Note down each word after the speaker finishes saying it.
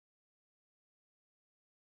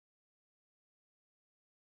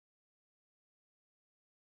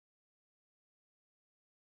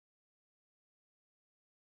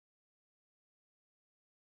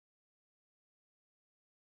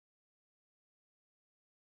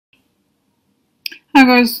Hi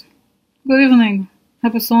guys, good evening.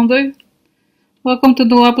 Happy Sunday. Welcome to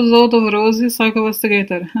the new episode of Rosie Psycho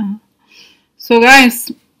Investigator. So guys,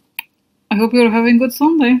 I hope you're having a good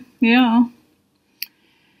Sunday. Yeah.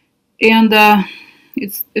 And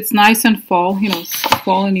it's nice and fall, it's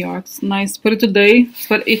fall in New York. It's nice. Put it today,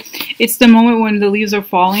 but it's the moment when the leaves are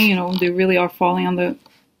falling, they really are falling on the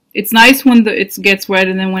it's nice when it gets wet,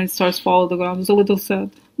 and then when it starts falling the ground, it's a little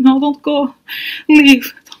sad. No, don't go.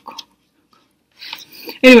 Leave. Don't go.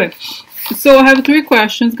 Anyway, so I have three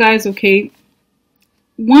questions, guys, okay?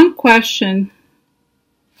 One question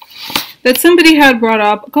that somebody had brought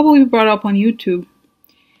up, a couple of people brought up on YouTube,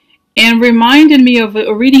 and reminded me of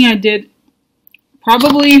a reading I did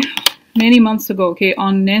probably many months ago, okay,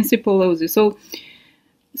 on Nancy Pelosi.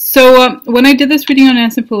 So when I did this reading on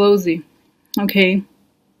Nancy Pelosi, okay,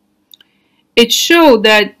 it showed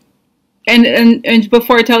that, and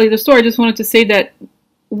before I tell you the story, I just wanted to say that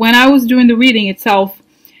when I was doing the reading itself,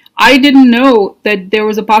 I didn't know that there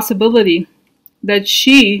was a possibility that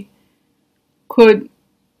she could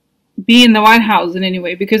be in the White House in any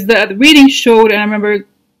way, because the reading showed, and I remember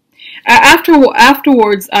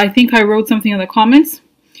afterwards, I think I wrote something in the comments,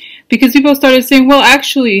 because people started saying, well,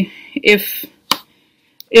 actually, if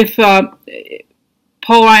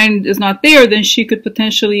Paul Ryan is not there, then she could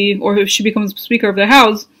potentially, or if she becomes Speaker of the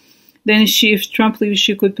House, then if Trump leaves,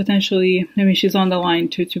 she could potentially, she's on the line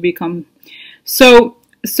to become. So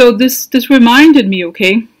this reminded me,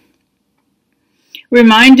 okay?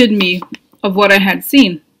 Reminded me of what I had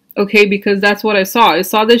seen, okay? Because that's what I saw. I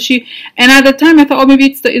saw that she, and at the time I thought, oh, maybe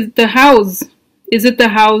it's the House. Is it the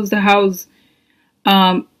House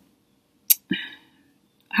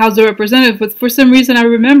House of Representatives? But for some reason, I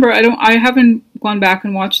remember, I haven't gone back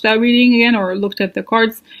and watched that reading again or looked at the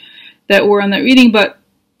cards that were on that reading, but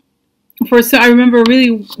I remember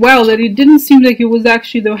really well that it didn't seem like it was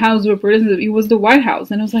actually the House of Representatives. It was the White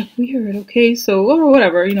House, and I was like, weird. Okay, so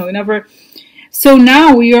whatever, never. So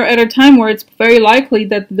now we are at a time where it's very likely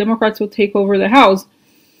that the Democrats will take over the House,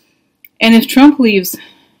 and if Trump leaves,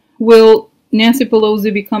 will Nancy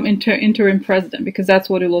Pelosi become interim president? Because that's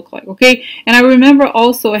what it looked like. Okay, and I remember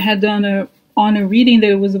also I had done on a reading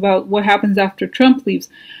that it was about what happens after Trump leaves.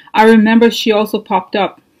 I remember she also popped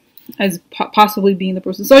up as possibly being the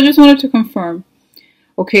person. So I just wanted to confirm.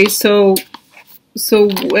 Okay, so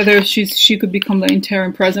whether she could become the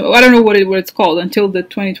interim president, I don't know what it's called until the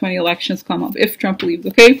 2020 elections come up, if Trump leaves.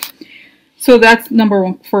 Okay, so that's number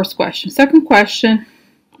one, first question. Second question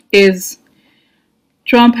is,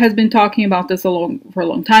 Trump has been talking about this for a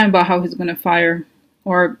long time, about how he's going to fire,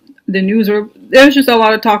 or the news, or there's just a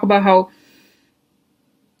lot of talk about how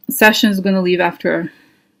Sessions is going to leave after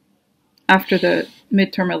the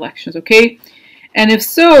midterm elections, okay? And if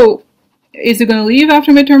so, is he going to leave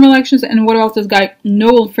after midterm elections? And what about this guy,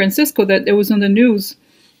 Noel Francisco, that it was on the news,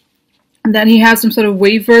 that he has some sort of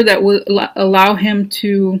waiver that will allow him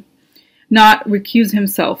to not recuse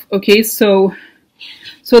himself, okay? So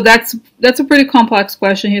that's a pretty complex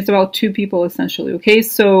question. It's about two people, essentially, okay?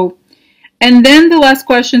 So, and then the last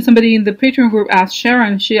question, somebody in the Patreon group asked,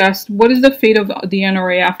 Sharon, she asked, what is the fate of the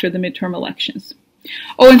NRA after the midterm elections?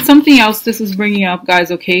 Oh, and something else this is bringing up,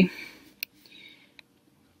 guys, okay?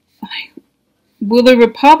 Will the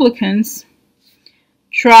Republicans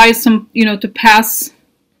try to pass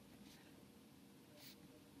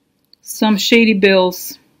some shady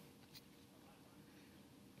bills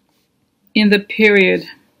in the period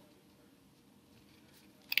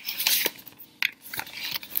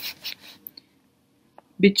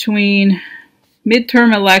between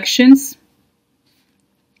midterm elections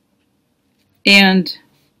and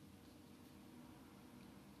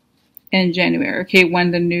January, okay,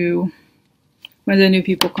 when the new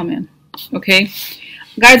people come in, okay?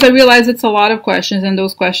 Guys, I realize it's a lot of questions, and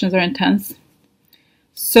those questions are intense.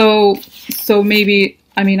 So maybe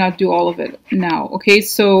I may not do all of it now, okay?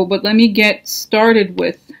 But let me get started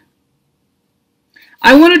with,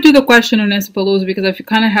 I want to do the question on Nancy Pelosi because I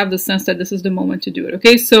kind of have the sense that this is the moment to do it,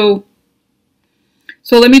 okay? So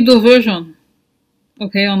let me do a version,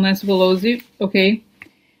 okay, on Nancy Pelosi, okay?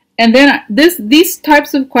 And then these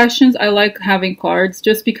types of questions, I like having cards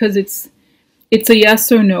just because it's a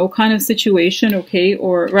yes or no kind of situation, okay?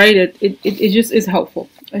 Or, right, it just is helpful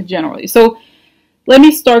generally. So let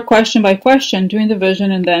me start question by question, doing the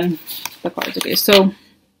vision and then the cards, okay? So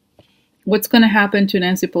what's going to happen to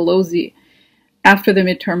Nancy Pelosi after the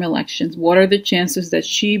midterm elections? What are the chances that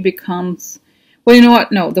she becomes, well, you know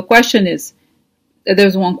what? No, the question is,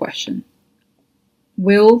 there's one question.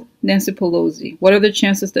 Will Nancy Pelosi, what are the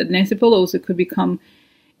chances that Nancy Pelosi could become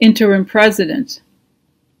interim president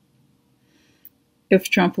if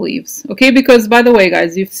Trump leaves. Okay, because by the way,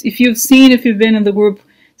 guys, if you've been in the group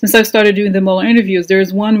since I started doing the Mueller interviews,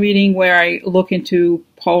 there's one reading where I look into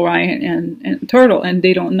Paul Ryan and Turtle, and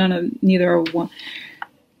they don't, neither are one.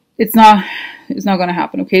 It's not going to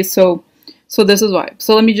happen. Okay, so this is why.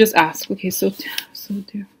 So let me just ask. Okay, so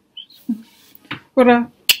dear,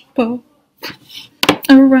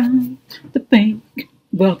 around the bank,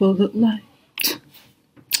 bubble of light,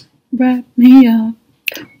 wrap me up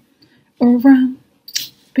around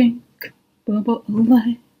the bank, bubble of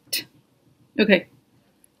light. Okay.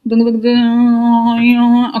 Okay,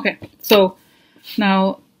 so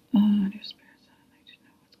now,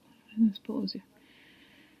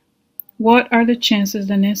 what are the chances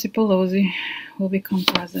that Nancy Pelosi will become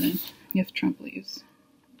president if Trump leaves?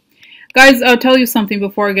 Guys, I'll tell you something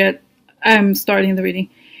before I'm starting the reading.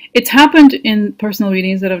 It's happened in personal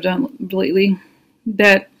readings that I've done lately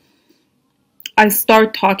that I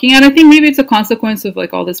start talking, and I think maybe it's a consequence of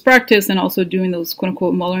like all this practice and also doing those quote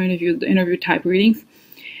unquote Mueller interview type readings,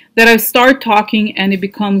 that I start talking and it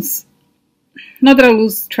becomes, not that I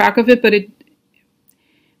lose track of it, but it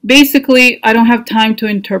basically, I don't have time to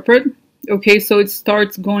interpret. Okay, so it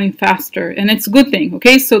starts going faster, and it's a good thing.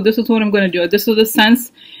 Okay, so this is what I'm going to do. This was the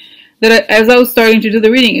sense that as I was starting to do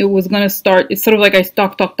the reading, it was going to start. It's sort of like I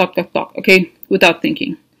talk, okay, without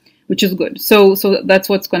thinking, which is good. So that's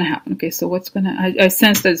what's going to happen. Okay, so I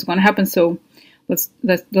sense that it's going to happen. So let's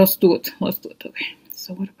do it. Let's do it. Okay.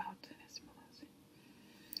 So what about Nancy Pelosi?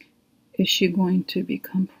 Is she going to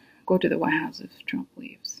go to the White House if Trump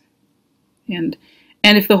leaves? And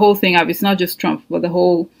if the whole thing, obviously not just Trump, but the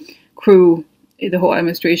whole crew, the whole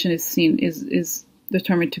administration is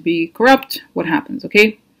determined to be corrupt, what happens?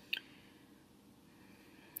 Okay.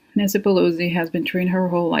 Nancy Pelosi has been trained her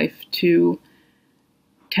whole life to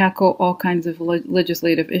tackle all kinds of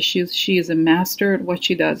legislative issues. She is a master at what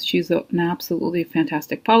she does. She's an absolutely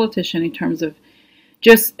fantastic politician in terms of,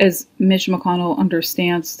 just as Mitch McConnell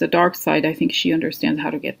understands the dark side, I think she understands how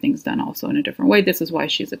to get things done also in a different way. This is why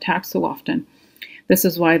she's attacked so often. This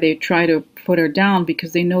is why they try to put her down,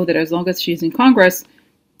 because they know that as long as she's in Congress,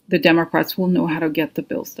 the Democrats will know how to get the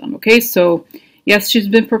bills done. Okay, so yes, she's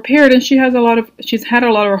been prepared, and she's had a lot of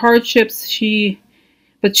hardships.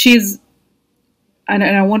 I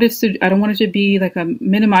don't want it to be like a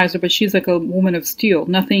minimizer, but she's like a woman of steel.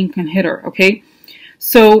 Nothing can hit her. Okay,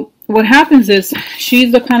 so what happens is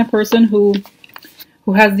she's the kind of person who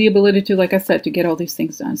has the ability to, like I said, to get all these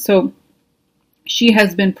things done. So she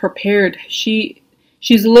has been prepared.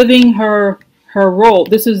 She's living her role.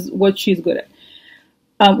 This is what she's good at.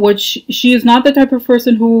 She is not the type of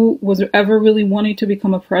person who was ever really wanting to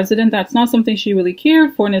become a president. That's not something she really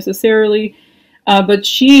cared for necessarily. But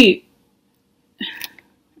she's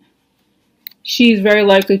very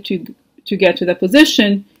likely to get to that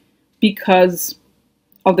position because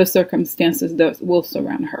of the circumstances that will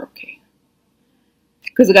surround her. Okay.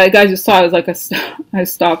 Because the guys just saw it, I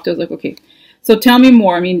stopped. I was like, okay. So tell me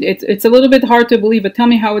more. I mean, it's a little bit hard to believe, but tell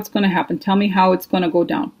me how it's going to happen. Tell me how it's going to go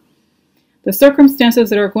down. The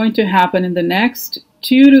circumstances that are going to happen in the next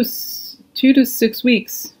 2 to 6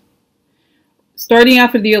 weeks, starting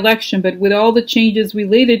after the election, but with all the changes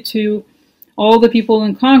related to all the people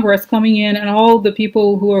in Congress coming in and all the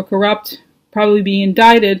people who are corrupt probably being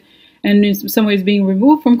indicted and in some ways being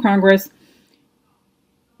removed from Congress,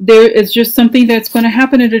 there is just something that's going to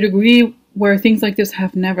happen at a degree where things like this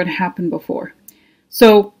have never happened before.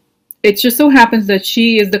 So it just so happens that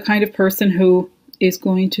she is the kind of person who is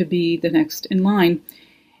going to be the next in line.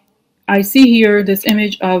 I see here this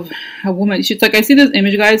image of a woman. She's like, I see this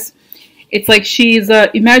image, guys. It's like she's,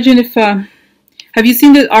 imagine if, have you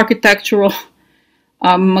seen the architectural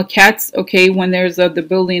maquettes? Okay, when there's the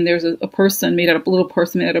building, there's a person made out of, a little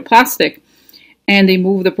person made out of plastic, and they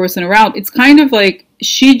move the person around. It's kind of like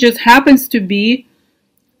she just happens to be,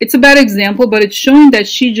 it's a bad example, but it's showing that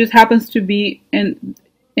she just happens to be in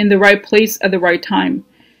the right place at the right time.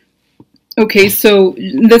 Okay, so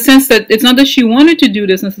in the sense that it's not that she wanted to do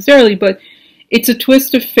this necessarily, but it's a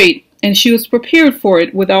twist of fate, and she was prepared for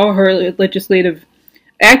it with all her legislative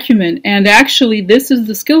acumen. And actually, this is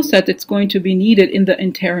the skill set that's going to be needed in the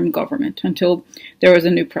interim government until there is a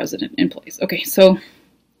new president in place. Okay, so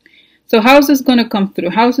how is this going to come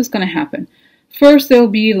through? How is this going to happen? First, there'll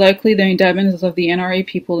be likely the indictments of the NRA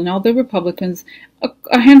people and all the Republicans,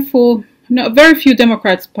 a handful, no, very few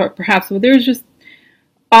Democrats perhaps, but there's just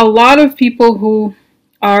a lot of people who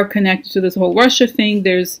are connected to this whole Russia thing.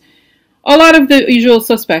 There's a lot of the usual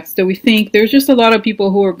suspects that we think. There's just a lot of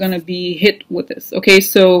people who are going to be hit with this. Okay,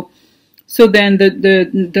 so then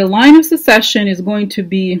the line of succession is going to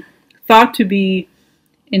be thought to be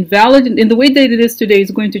invalid, in the way that it is today,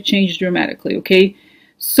 is going to change dramatically, okay?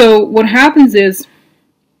 So what happens is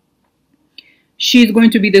she's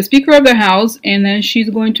going to be the Speaker of the House, and then she's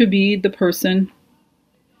going to be the person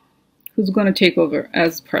who's going to take over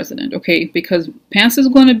as president, okay? Because Pence is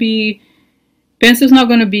not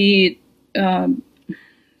going to be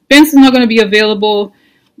available.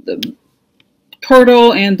 The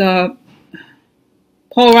Turtle and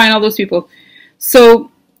Paul Ryan, all those people.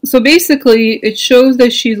 So basically, it shows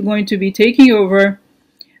that she's going to be taking over,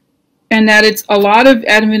 and that it's a lot of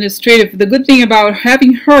administrative. The good thing about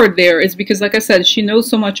having her there is because, like I said, she knows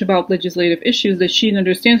so much about legislative issues that she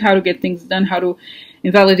understands how to get things done, how to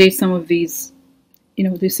invalidate some of these,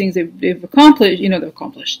 these things they've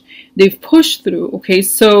accomplished, they've pushed through. Okay,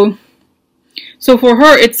 so for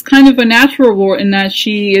her, it's kind of a natural role in that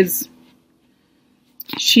she is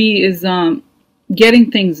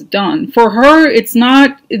getting things done. For her, it's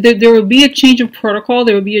not, there will be a change of protocol,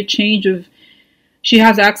 there will be a change of, she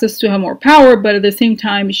has access to have more power, but at the same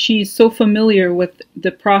time, she's so familiar with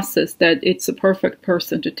the process that it's a perfect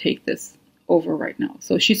person to take this over right now.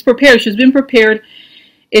 So she's prepared, she's been prepared.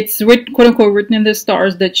 It's written, quote unquote, written in the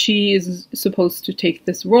stars that she is supposed to take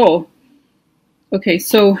this role. Okay,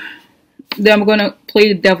 so then I'm going to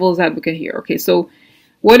play the devil's advocate here. Okay, so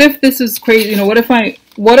what if this is crazy?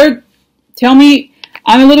 Tell me,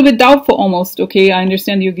 I'm a little bit doubtful almost, okay? I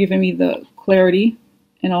understand you're giving me the clarity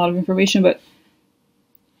and a lot of information, but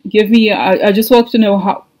give me, I just want to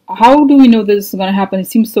know how do we know this is going to happen? It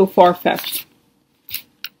seems so far-fetched.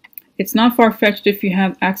 It's not far-fetched if you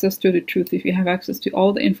have access to the truth, if you have access to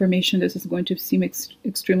all the information. This is going to seem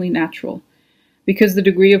extremely natural, because the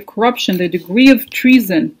degree of corruption, the degree of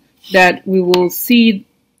treason that we will see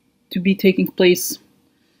to be taking place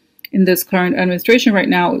in this current administration right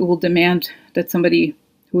now, it will demand that somebody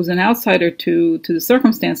who's an outsider to the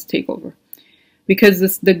circumstance take over,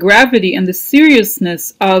 because the gravity and the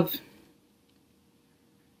seriousness of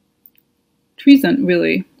treason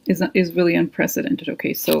really is really unprecedented.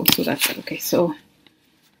 Okay, so that's it. Okay, so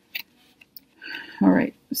all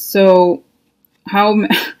right, so how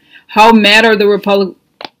mad are the Republicans?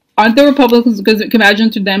 Aren't the Republicans? Because imagine,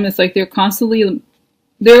 to them it's like they're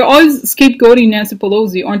always scapegoating Nancy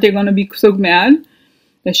Pelosi. Aren't they going to be so mad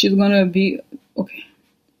that she's going to be okay?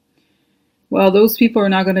 Well, those people are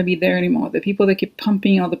not going to be there anymore. The people that keep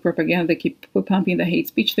pumping all the propaganda, that keep pumping the hate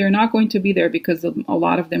speech, they're not going to be there, because a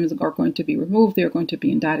lot of them are going to be removed. They're going to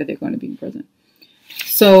be indicted. They're going to be in prison.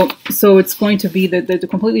 So it's going to be the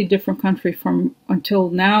completely different country from until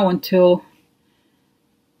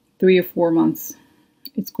 3 or 4 months.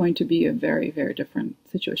 It's going to be a very, very different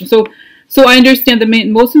situation. So I understand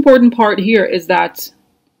the most important part here is that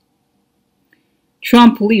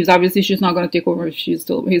Trump leaves. Obviously, she's not going to take over if she's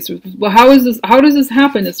still. But how does this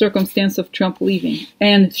happen? The circumstance of Trump leaving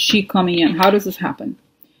and she coming in. How does this happen?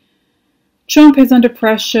 Trump is under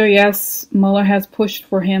pressure. Yes, Mueller has pushed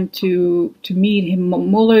for him to meet him.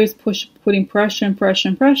 Mueller is putting pressure and pressure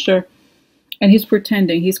and pressure, and he's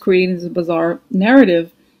pretending. He's creating this bizarre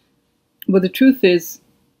narrative. But the truth is,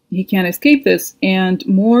 he can't escape this, and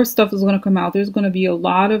more stuff is going to come out. There's going to be a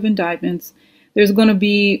lot of indictments. There's going to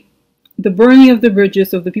be the burning of the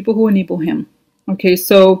bridges of the people who enable him. Okay,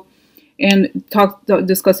 so, and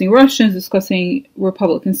discussing Russians, discussing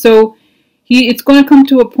Republicans. So it's going to come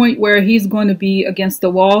to a point where he's going to be against the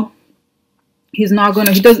wall. He's not going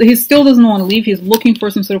to, he still doesn't want to leave. He's looking for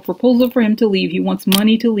some sort of proposal for him to leave. He wants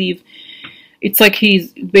money to leave. It's like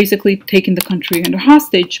he's basically taking the country under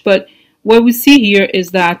hostage. But what we see here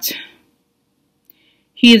is that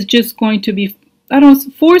he is just going to be, I don't know,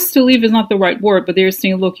 forced to leave is not the right word, but they're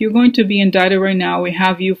saying, look, you're going to be indicted right now. We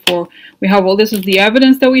have, well, this is the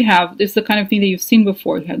evidence that we have. This is the kind of thing that you've seen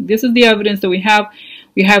before. This is the evidence that we have.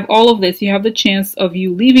 We have all of this. You have the chance of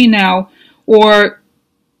you leaving now, or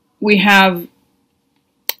it's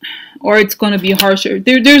going to be harsher.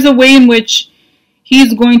 There's a way in which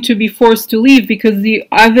he's going to be forced to leave because the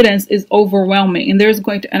evidence is overwhelming. And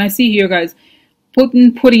and I see here, guys,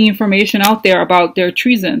 putting information out there about their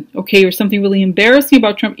treason, okay, or something really embarrassing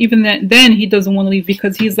about Trump. Even then he doesn't want to leave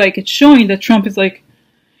because he's like, it's showing that Trump is like,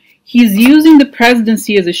 he's using the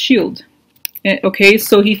presidency as a shield. Okay,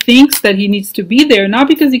 so he thinks that he needs to be there, not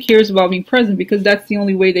because he cares about being president, because that's the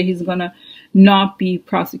only way that he's gonna not be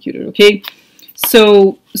prosecuted. Okay,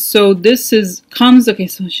 so this comes, okay,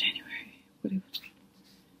 so January.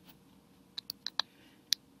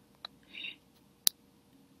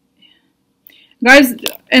 Guys,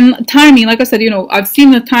 and timing, like I said, I've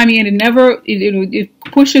seen the timing and it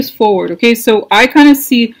pushes forward. Okay, so I've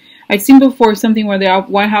seen before something where the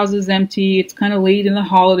White House is empty. It's kind of late in the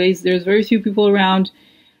holidays. There's very few people around.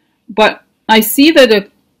 But I see that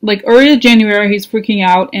like early January, he's freaking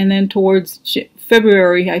out, and then towards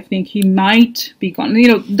February, I think he might be gone. You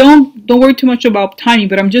know, don't worry too much about timing,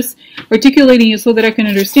 but I'm just articulating it so that I can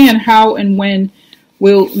understand how and when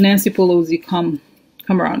will Nancy Pelosi come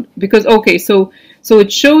around. Because okay, so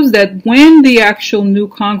it shows that when the actual new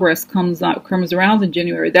Congress comes around in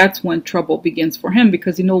January, that's when trouble begins for him,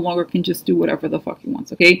 because he no longer can just do whatever the fuck he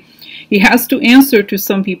wants. Okay, he has to answer to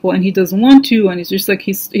some people, and he doesn't want to, and it's just like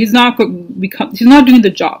he's not doing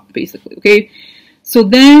the job basically. Okay, so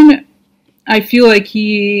then I feel like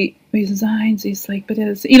he resigns. He's like, but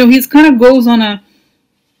as you know, he's kind of goes on a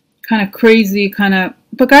kind of crazy kind of.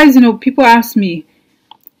 But guys, you know, people ask me,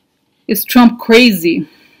 is Trump crazy?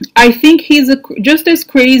 I think he's just as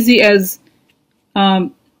crazy as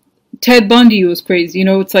Ted Bundy was crazy. You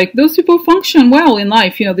know, it's like those people function well in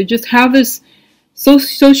life. You know, they just have this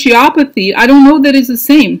sociopathy. I don't know that it's the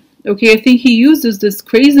same. Okay, I think he uses this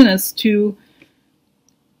craziness to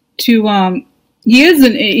he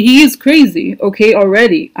is crazy. Okay,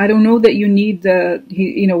 already. I don't know that you need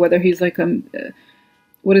you know, whether he's like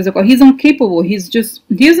what is it called? He's incapable. He is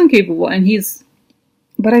incapable, and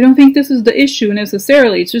but I don't think this is the issue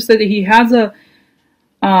necessarily. It's just that he has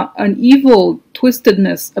an evil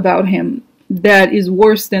twistedness about him that is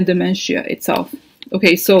worse than dementia itself.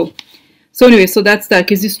 Okay, so anyway, so that's that,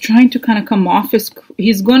 because he's trying to kind of come off as,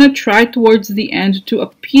 he's going to try towards the end to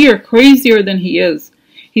appear crazier than he is.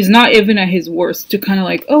 He's not even at his worst to kind of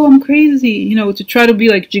like, oh, I'm crazy, you know, to try to be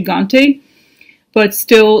like Gigante, but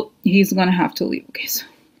still he's going to have to leave.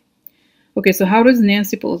 Okay, so how does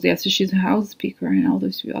Nancy Pelosi? Yeah, so she's a House Speaker, and all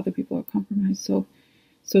those other people are compromised. So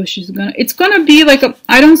it's gonna be like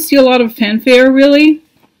I don't see a lot of fanfare really.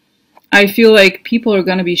 I feel like people are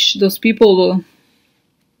gonna be those people will.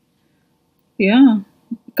 Yeah,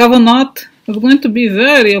 Kavanaugh is going to be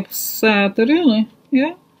very upset. Really,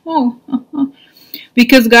 yeah. Oh,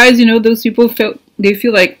 because guys, you know, those people feel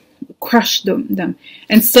like crushed them,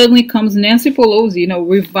 and suddenly comes Nancy Pelosi, you know,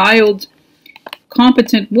 reviled,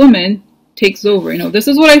 competent woman, takes over. You know, this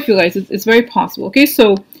is what I feel like. It's very possible. Okay,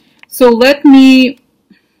 so let me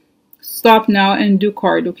stop now and do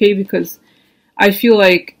card. Okay, because I feel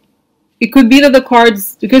like it could be that the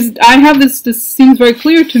cards, because I have this seems very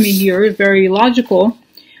clear to me here, very logical,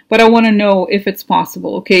 but I want to know if it's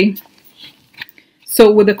possible. Okay,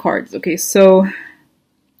 so with the cards. Okay, so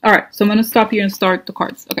all right, so I'm gonna stop here and start the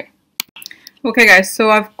cards. Okay guys, so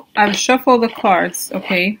I've shuffled the cards.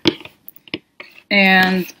 Okay,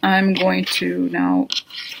 and I'm going to now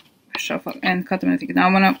shuffle and cut them. I think now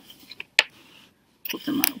I'm gonna put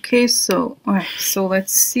them out. Okay, so all right, so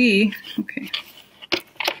let's see. Okay,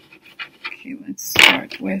 let's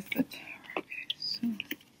start with the tarot. Okay, so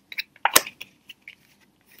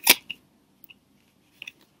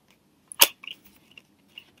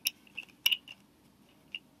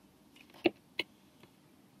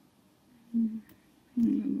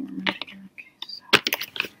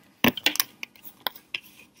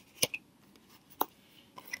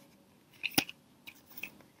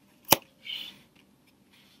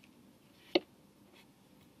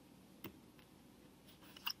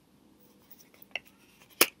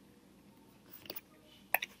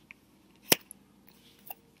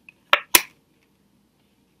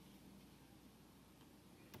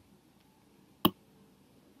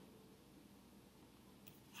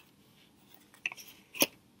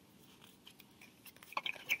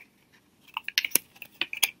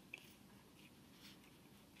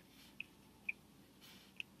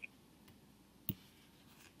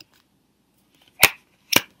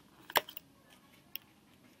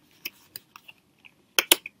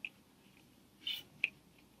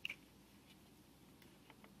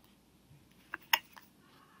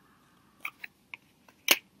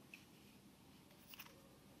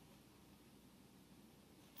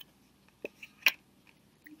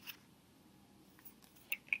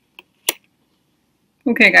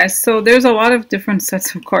okay guys, so there's a lot of different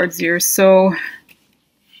sets of cards here. So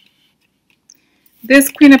this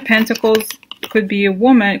Queen of Pentacles could be a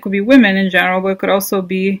woman, it could be women in general, but it could also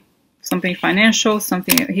be something financial,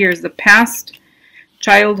 something. Here's the past,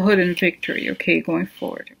 childhood, and victory. Okay, going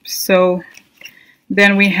forward. So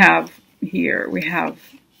then we have here, we have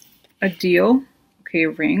a deal. Okay,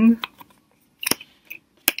 ring.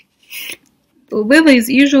 Lilies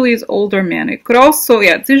usually is older man. It could also,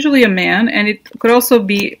 yeah, it's usually a man, and it could also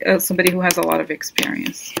be somebody who has a lot of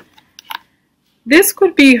experience. This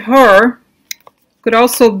could be her. Could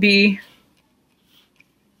also be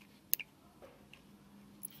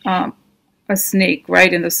a snake,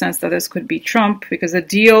 right? In the sense that this could be Trump, because a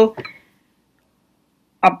deal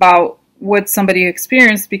about what somebody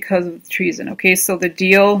experienced because of treason. Okay, so the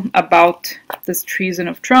deal about this treason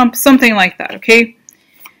of Trump, something like that. Okay,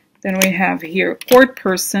 then we have here court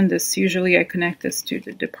person. This usually I connect this to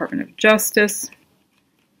the Department of Justice.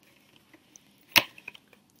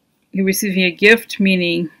 You're receiving a gift,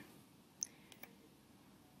 meaning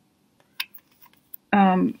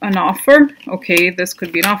an offer. Okay, this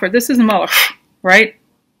could be an offer. This is Mueller, right?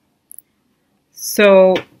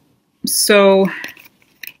 So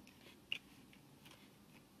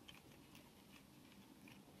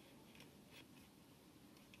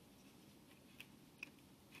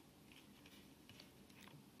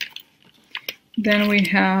then we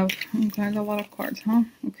have, oh God, a lot of cards, huh?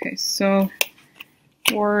 Okay, so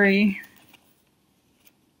worry,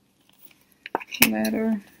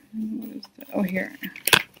 letter, what is that? Oh, here.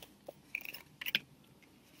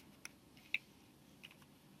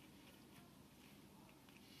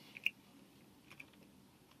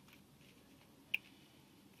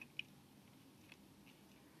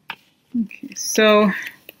 Okay, so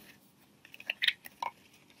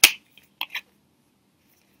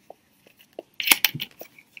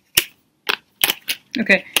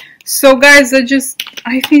okay, so guys,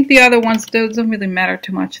 I think the other ones doesn't really matter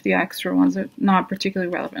too much. The extra ones are not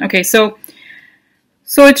particularly relevant. Okay, so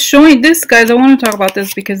it's showing this, guys. I want to talk about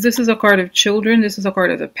this because this is a card of children. This is a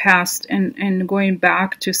card of the past, and going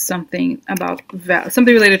back to something about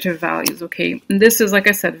something related to values. Okay, and this is, like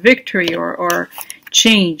I said, victory or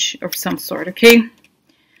change of some sort. Okay,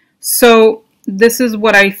 so this is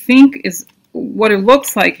what I think is what it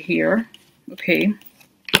looks like here. Okay,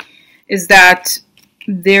 is that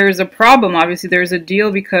there's a problem. Obviously, there's a deal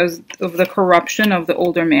because of the corruption of the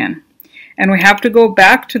older man. And we have to go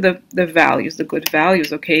back to the values, the good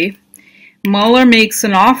values, okay? Mueller makes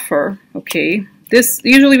an offer, okay? This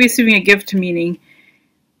usually receiving a gift, meaning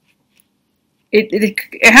it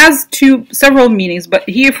has several meanings, but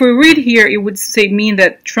here, if we read here, it would mean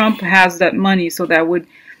that Trump has that money, so that would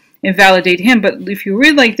invalidate him. But if you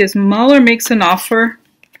read like this, Mueller makes an offer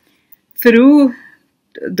through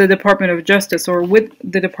the Department of Justice or with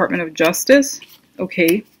the Department of Justice,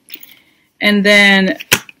 okay? And then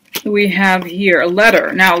we have here a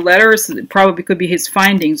letter. Now, letters probably could be his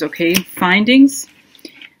findings, okay? Findings,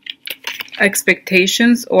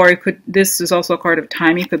 expectations, or it could, this is also a card of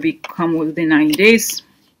timing, could become within 90 days.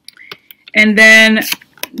 And then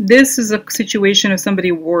this is a situation of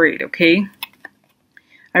somebody worried, okay?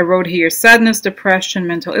 I wrote here sadness, depression,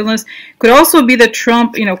 mental illness. Could also be that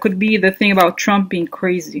Trump, could be the thing about Trump being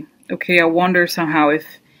crazy, okay? I wonder somehow if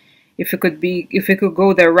it could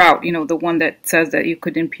go their route, the one that says that you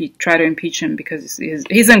could try to impeach him because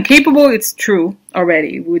he's incapable. It's true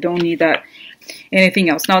already. We don't need that anything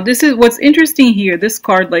else. Now, this is what's interesting here. This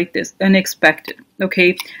card like this, unexpected,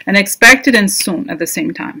 okay? Unexpected and soon at the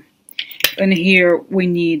same time. And here we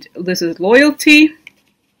need, this is loyalty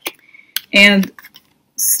and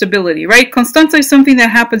stability, right? Constanza is something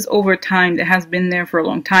that happens over time, that has been there for a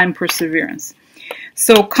long time, perseverance.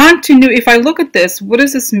 So continue. If I look at this, what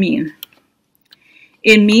does this mean?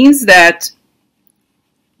 It means that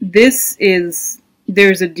there's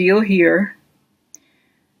a deal here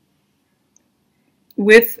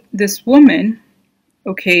with this woman,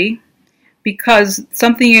 okay, because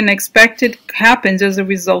something unexpected happens as a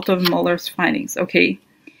result of Mueller's findings, okay?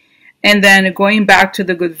 And then going back to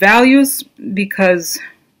the good values, because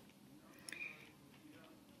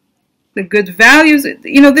the good values,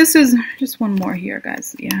 this is just one more here,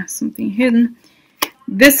 guys. Yeah, something hidden.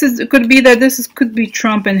 It could be that could be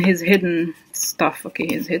Trump and his hidden stuff, okay,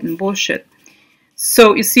 his hidden bullshit.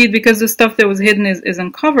 So you see, because the stuff that was hidden is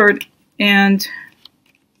uncovered, and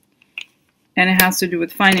it has to do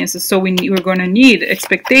with finances. So we're going to need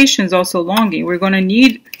expectations, also longing. We're going to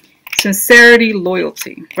need sincerity,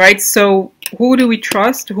 loyalty, right? So who do we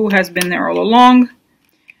trust? Who has been there all along?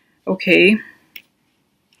 Okay.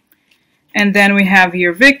 And then we have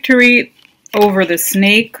here victory over the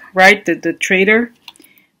snake, right? The traitor.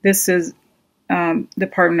 This is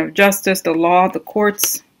Department of Justice, the law, the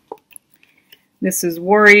courts. This is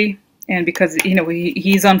worry. And because,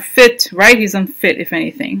 he's unfit, right? He's unfit, if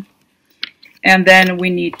anything. And then we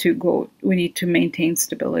need to maintain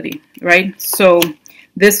stability, right? So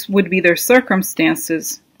this would be their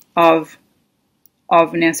circumstances of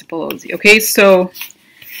Nancy Pelosi. Okay, so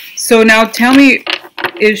now tell me,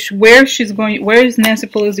 where is Nancy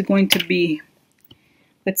Pelosi going to be?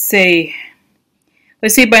 Let's say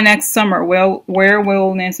by next summer. Well, where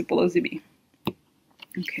will Nancy Pelosi be?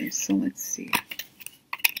 Okay, so let's see.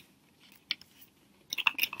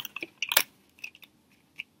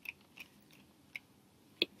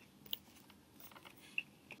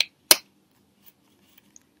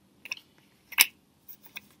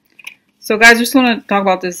 So guys, just want to talk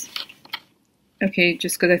about this, okay,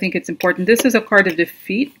 just because I think it's important. This is a card of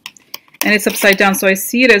defeat, and it's upside down. So I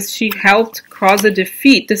see it as she helped cause a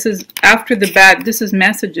defeat. This is after the bad, this is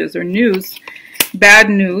messages or news, bad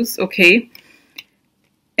news, okay?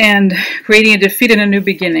 And creating a defeat and a new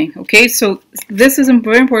beginning, okay? So this is a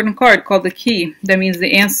very important card called the key. That means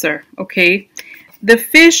the answer, okay? The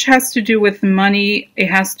fish has to do with money. It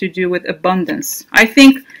has to do with abundance. I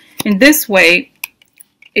think in this way,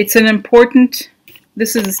 it's an important,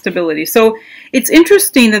 this is a stability. So it's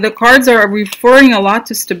interesting that the cards are referring a lot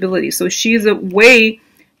to stability. So she's a way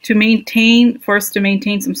to maintain, for us to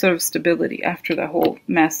maintain some sort of stability after the whole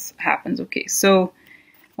mess happens. Okay, so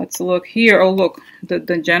let's look here. Oh, look, the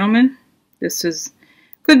gentleman. This is,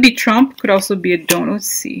 could be Trump, could also be a donor. Let's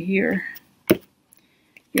see here.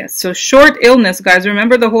 Yes, so short illness, guys.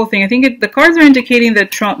 Remember the whole thing. I think the cards are indicating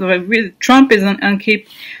that Trump is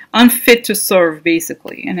unfit to serve,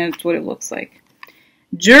 basically, and that's what it looks like.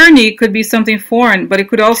 Journey could be something foreign, but it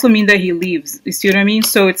could also mean that he leaves. You see what I mean?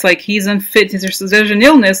 So it's like he's unfit. There's an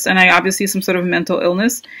illness, and I obviously some sort of mental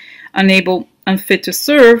illness, unfit to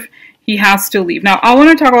serve. He has to leave. Now, I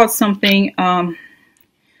want to talk about something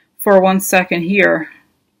for 1 second here.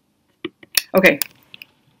 Okay.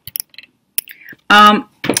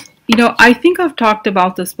 You know, I think I've talked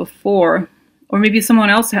about this before, or maybe someone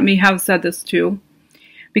else may have said this too,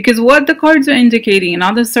 because what the cards are indicating, and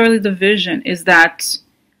not necessarily the vision, is that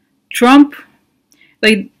Trump,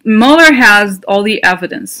 like Mueller has all the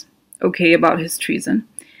evidence, okay, about his treason,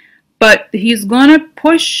 but he's gonna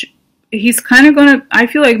push, he's kind of gonna, I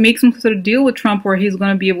feel like, make some sort of deal with Trump where he's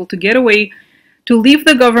gonna be able to get away, to leave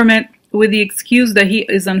the government with the excuse that he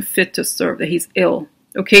is unfit to serve, that he's ill.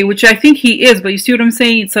 Okay, which I think he is, but you see what I'm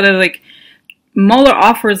saying? It's sort of like Mueller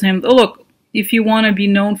offers him, oh, look, if you want to be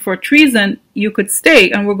known for treason, you could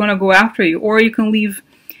stay and we're going to go after you. Or you can leave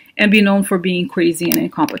and be known for being crazy and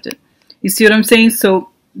incompetent. You see what I'm saying? So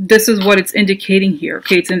this is what it's indicating here.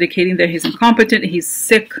 Okay, it's indicating that he's incompetent, he's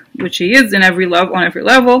sick, which he is in every level, on every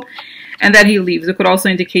level, and that he leaves. It could also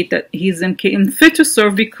indicate that he's unfit to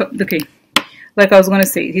serve because, okay, like I was going to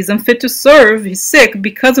say, he's unfit to serve, he's sick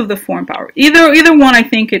because of the foreign power. Either one, I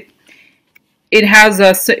think it has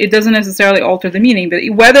a, it doesn't necessarily alter the meaning, but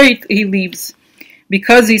whether he leaves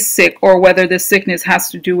because he's sick or whether the sickness has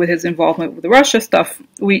to do with his involvement with the Russia stuff,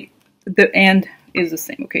 the end is the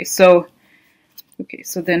same. Okay, so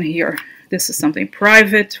then here, this is something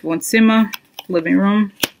private, Wohnzimmer, living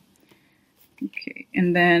room. Okay,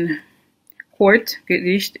 and then court,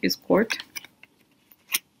 Gericht is court.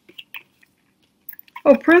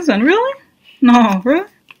 Oh, prison, really? No, really?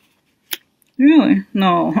 Really?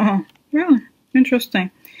 No, really? Interesting.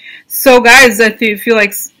 So, guys, I feel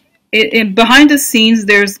like behind the scenes,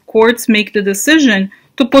 there's courts make the decision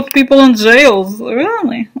to put people in jails.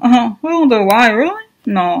 Really? I wonder why, really?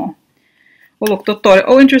 No. Oh, look, Dottore.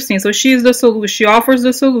 Oh, interesting. So she's the solution. She offers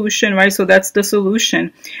the solution, right? So that's the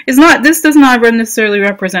solution. It's not, this does not necessarily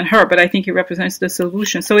represent her, but I think it represents the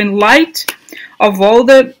solution. So in light of all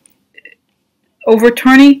the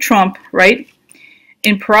overturning Trump, right,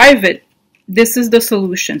 in private, this is the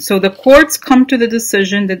solution. So the courts come to the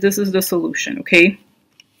decision that this is the solution, okay?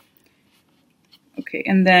 Okay,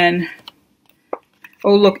 and then,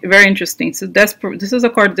 oh, look, very interesting. So this is a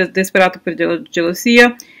card, Desperado per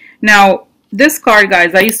Gelosia. Now, this card,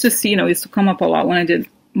 guys, I used to see, used to come up a lot when I did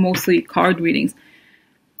mostly card readings.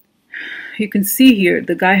 You can see here,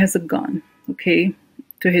 the guy has a gun, okay,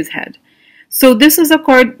 to his head. So this is a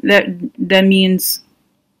card that means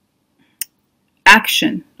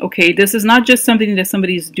action, okay? This is not just something that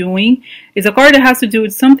somebody's doing. It's a card that has to do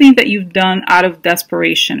with something that you've done out of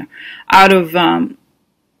desperation, out of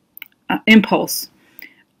impulse.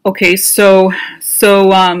 Okay, so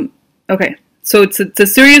it's a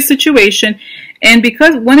serious situation, and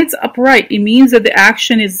because when it's upright, it means that the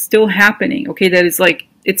action is still happening, okay? That is like,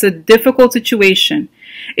 it's a difficult situation.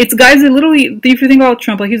 It's, guys, literally, if you think about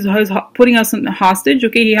Trump, like he's putting us in hostage,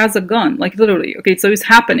 okay? He has a gun, like literally, okay? So it's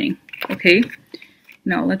happening, okay?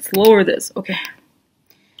 Now, let's lower this, okay?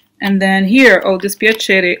 And then here, oh,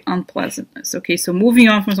 dispiacere, unpleasantness, okay? So moving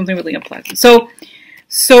on from something really unpleasant.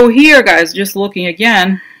 So here, guys, just looking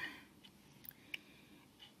again,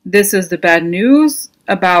 this is the bad news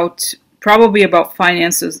about, probably about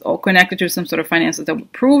finances, or connected to some sort of finances that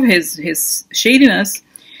would prove his shadiness.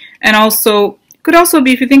 And also, could also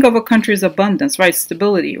be, if you think of a country's abundance, right?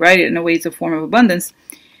 Stability, right? In a way, it's a form of abundance.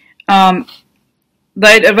 But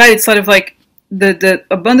it's sort of like the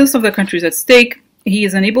abundance of the country is at stake. He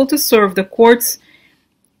is unable to serve. The courts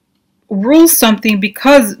rule something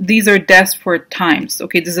because these are desperate times.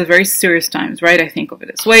 Okay, these are very serious times, right? I think of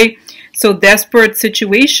it this way. So desperate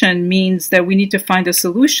situation means that we need to find a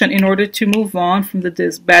solution in order to move on from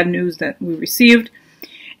this bad news that we received.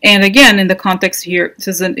 And again, in the context here,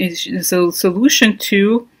 this is a solution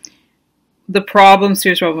to the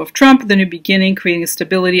serious problem of Trump, the new beginning, creating a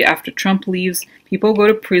stability after Trump leaves. People go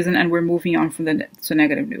to prison, and we're moving on from the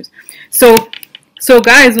negative news. So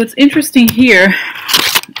guys, what's interesting here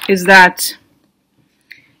is that,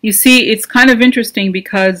 you see, it's kind of interesting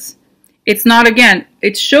because it's not, again,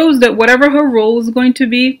 it shows that whatever her role is going to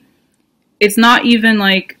be, it's not even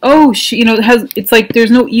like, oh, she, you know, it's like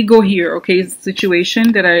there's no ego here, okay? The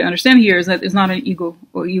situation that I understand here is that it's not an ego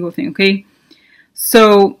thing, okay?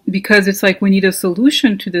 So, because it's like we need a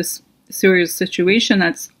solution to this serious situation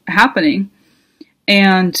that's happening,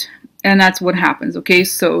 and that's what happens, okay?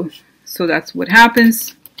 So that's what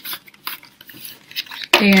happens,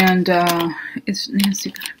 and is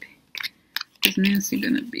Nancy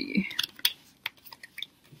gonna be?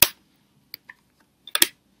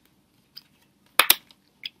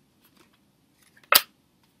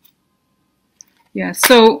 Yeah.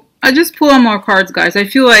 So I just pull on more cards, guys. I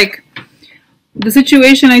feel like the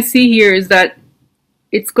situation I see here is that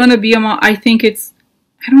it's gonna be I think it's,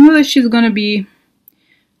 I don't know that she's gonna be.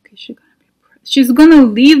 Okay, she's gonna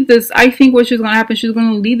leave this. I think what she's gonna happen, she's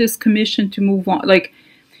gonna leave this commission to move on. Like,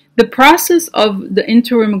 the process of the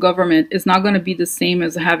interim government is not gonna be the same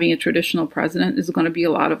as having a traditional president. It's gonna be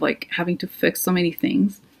a lot of like having to fix so many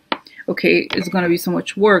things. Okay, it's gonna be so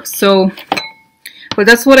much work. So, but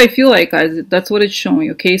that's what I feel like, guys. That's what it's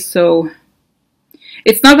showing. Okay, so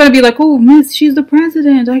it's not gonna be like, oh, miss, she's the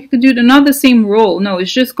president, I could do not the same role. No,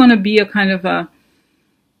 it's just gonna be a kind of a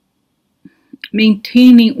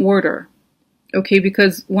maintaining order. Okay,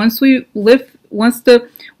 because once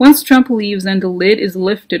Trump leaves and the lid is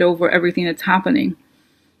lifted over everything that's happening,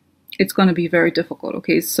 it's going to be very difficult.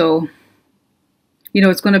 Okay, so, you know,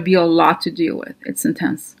 it's going to be a lot to deal with. It's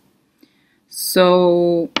intense.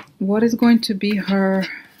 So what is going to be her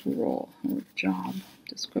role or job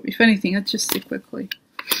description? If anything, let's just see quickly.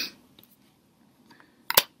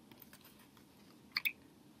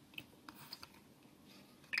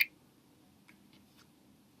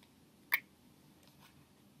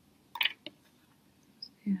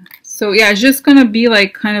 So yeah, it's just gonna be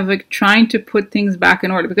like kind of like trying to put things back in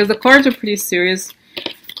order, because the cards are pretty serious.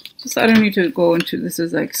 Just, I don't need to go into this.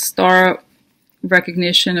 Is like star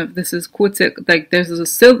recognition of, this is like there's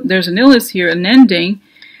an illness here, an ending.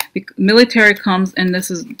 Military comes, and this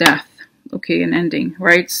is death. Okay, an ending,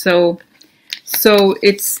 right? So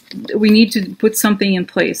it's, we need to put something in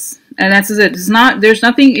place, and that's it. It's not, there's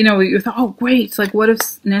nothing, you know, you thought, oh great, it's like, what if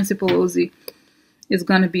Nancy Pelosi is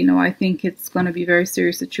going to be? No, I think it's going to be a very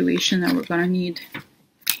serious situation that we're going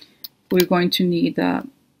to need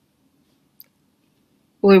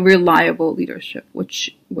reliable leadership,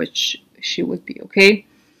 which she would be. Okay,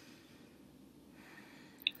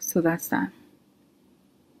 so that's that.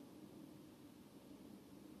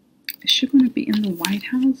 Is she going to be in the White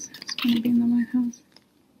House? Is she going to be in the White House?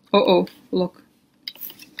 Oh, look,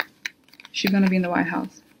 she's going to be in the White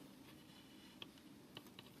House.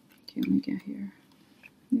 Okay, let me get here.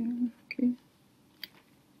 Yeah, okay.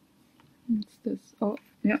 What's this? Oh,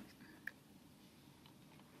 yeah.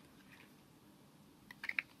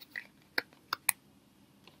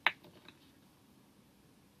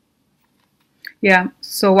 Yeah,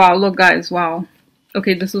 so wow, look guys, wow.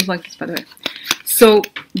 Okay, this was like this, by the way. So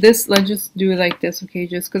this, let's just do it like this, okay?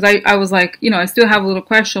 Just because I was like, you know, I still have a little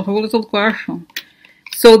question.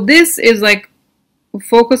 So this is like,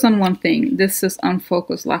 focus on one thing. This is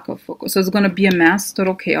unfocused, lack of focus. So it's going to be a mess,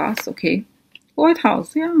 total chaos, okay? White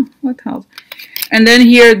House, yeah, White House. And then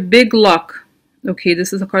here, big luck. Okay,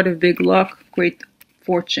 this is a card of big luck, great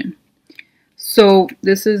fortune. So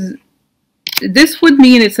this would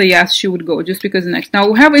mean it's a yes, she would go, just because next. Now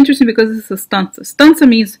we have interesting, because this is a stanza. Stanza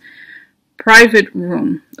means private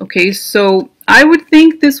room, okay? So I would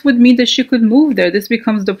think this would mean that she could move there. This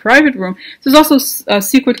becomes the private room. There's also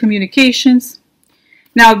secret communications.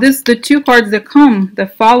 Now the two cards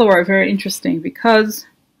that follow are very interesting, because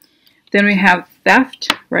then we have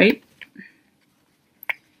theft, right?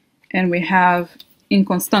 And we have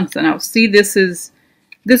inconstanza. Now see, this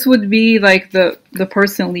would be like the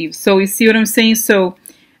person leaves. So you see what I'm saying? So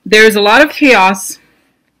there's a lot of chaos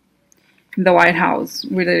in the White House,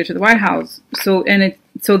 related to the White House. So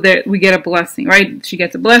that we get a blessing, right? She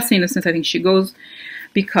gets a blessing in the sense, I think she goes,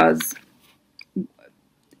 because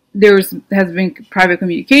has been private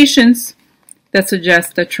communications that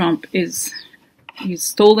suggest that Trump he's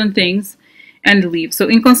stolen things and leaves. So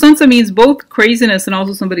inconstanza means both craziness and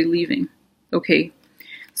also somebody leaving. Okay,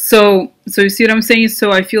 so you see what I'm saying?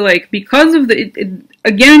 So I feel like because of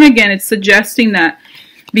again and again, it's suggesting that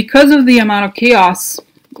because of the amount of chaos,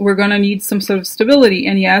 we're going to need some sort of stability.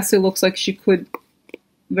 And yes, it looks like she could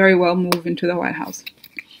very well move into the White House.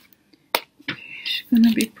 She's going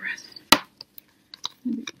to be president.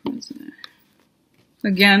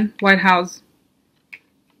 Again, White House.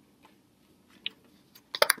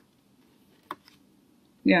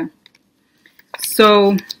 Yeah.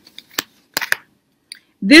 So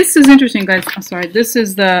this is interesting, guys. I'm sorry. This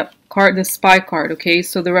is the card, the spy card. Okay.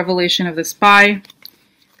 So the revelation of the spy.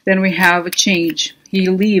 Then we have a change. He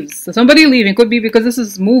leaves. So somebody leaving. It could be because this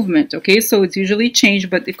is movement. Okay. So it's usually change,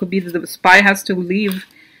 but it could be that the spy has to leave.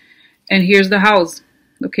 And here's the house.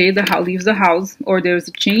 Okay. The house leaves the house, or there's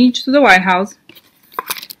a change to the White House.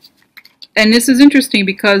 And this is interesting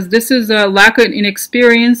because this is a lack of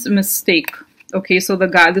inexperience, mistake. Okay, so the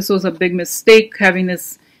guy, this was a big mistake, having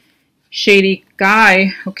this shady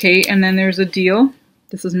guy. Okay, and then there's a deal.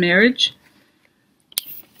 This is marriage.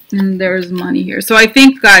 And there's money here. So I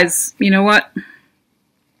think, guys, you know what?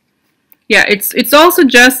 Yeah, it's all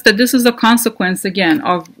suggests that this is a consequence, again,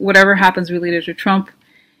 of whatever happens related to Trump.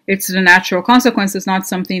 It's the natural consequence. It's not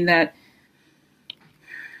something that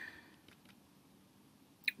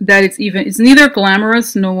it's neither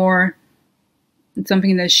glamorous nor it's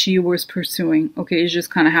something that she was pursuing. Okay, it just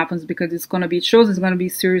kind of happens because it's going to be, it shows it's going to be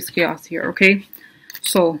serious chaos here. Okay,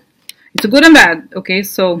 so it's a good and bad. Okay,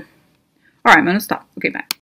 so all right, I'm going to stop. Okay, bye.